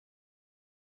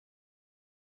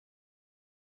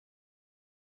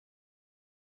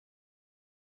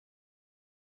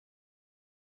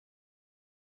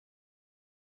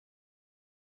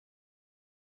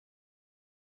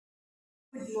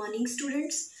Good morning,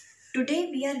 students.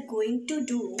 Today we are going to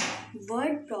do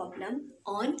word problem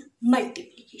on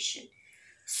multiplication.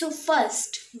 So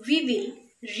first we will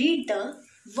read the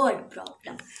word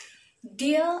problem.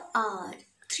 There are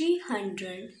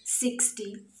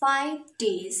 365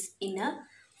 days in a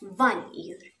 1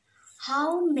 year.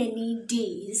 How many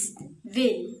days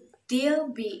will there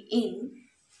be in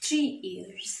 3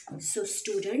 years? So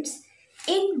students,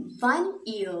 in 1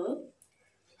 year,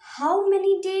 how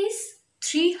many days?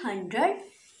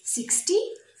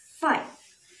 365.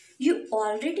 You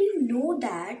already know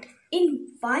that in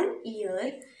 1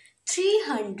 year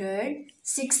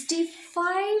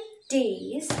 365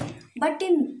 days, but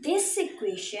in this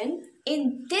equation,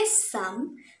 in this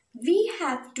sum, we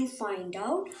have to find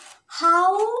out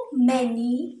how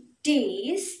many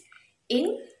days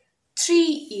in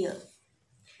 3 years.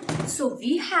 So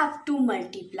we have to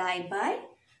multiply by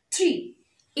 3.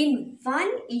 In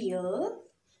 1 year,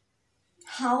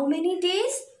 how many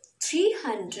days?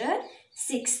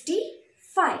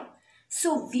 365.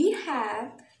 So we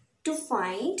have to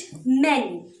find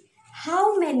many.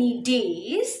 How many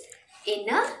days in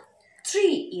a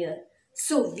 3 year?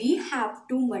 So we have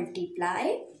to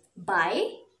multiply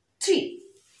by 3.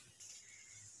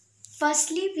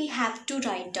 Firstly, we have to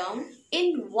write down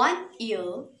in 1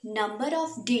 year number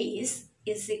of days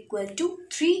is equal to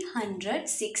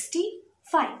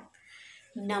 365.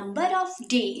 Number of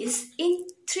days in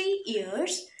 3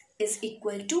 years is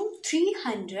equal to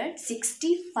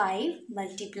 365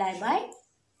 multiplied by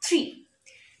 3.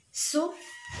 So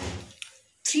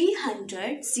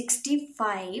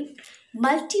 365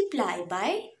 multiplied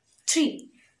by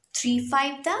 3. 3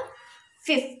 5 the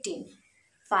 15.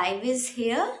 5 is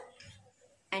here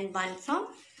and 1 from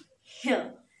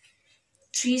here.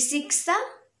 3 6 the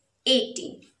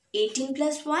 18. 18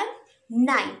 plus 1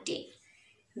 19.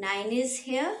 9 is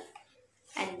here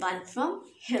and 1 from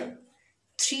here.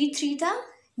 3 3 the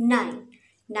 9.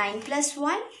 9 plus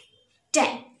 1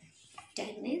 10.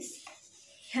 10 is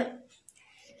here.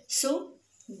 So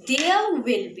there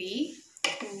will be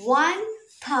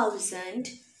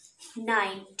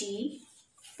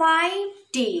 1095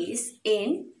 days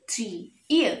in 3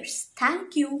 years.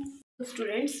 Thank you.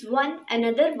 Students,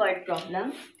 another word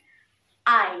problem.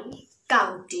 I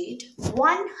counted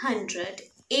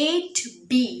 108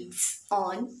 beads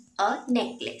on a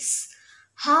necklace.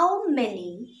 How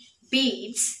many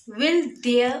beads will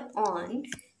there on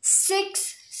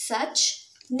 6 such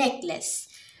necklace?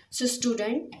 So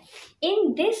student,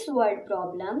 in this word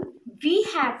problem, we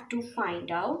have to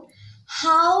find out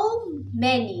how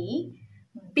many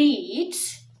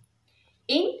beads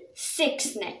in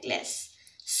 6 necklace.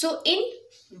 So in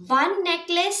one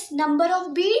necklace, number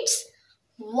of beads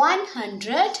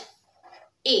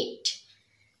 108.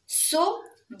 So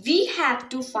we have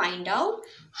to find out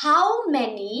how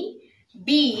many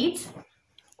beads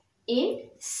in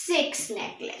 6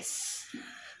 necklace.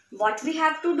 What we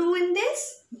have to do in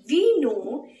this? We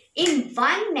know in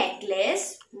one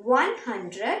necklace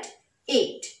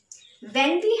 108.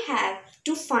 When we have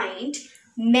to find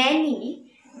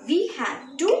many, we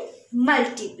have to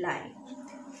multiply.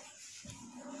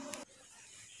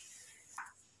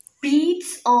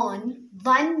 Beads on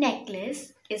one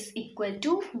necklace is equal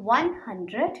to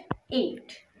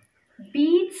 108.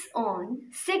 Beads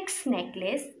on 6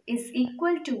 necklace is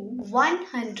equal to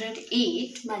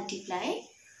 108 multiply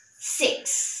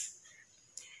 6.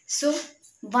 So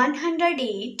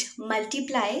 108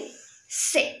 multiply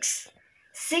 6.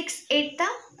 6 8 the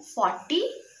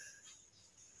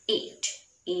 48.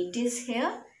 8 is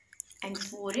here and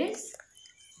 4 is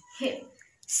here.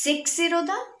 6 0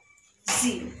 the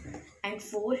 0 and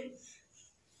 4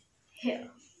 here.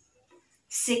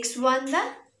 6 1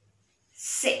 the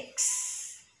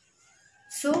 6.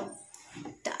 So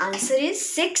the answer is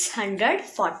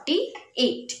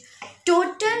 648.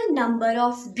 Total number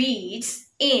of beads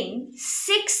in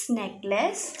 6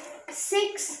 necklace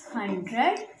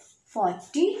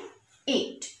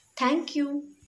 648. Thank you.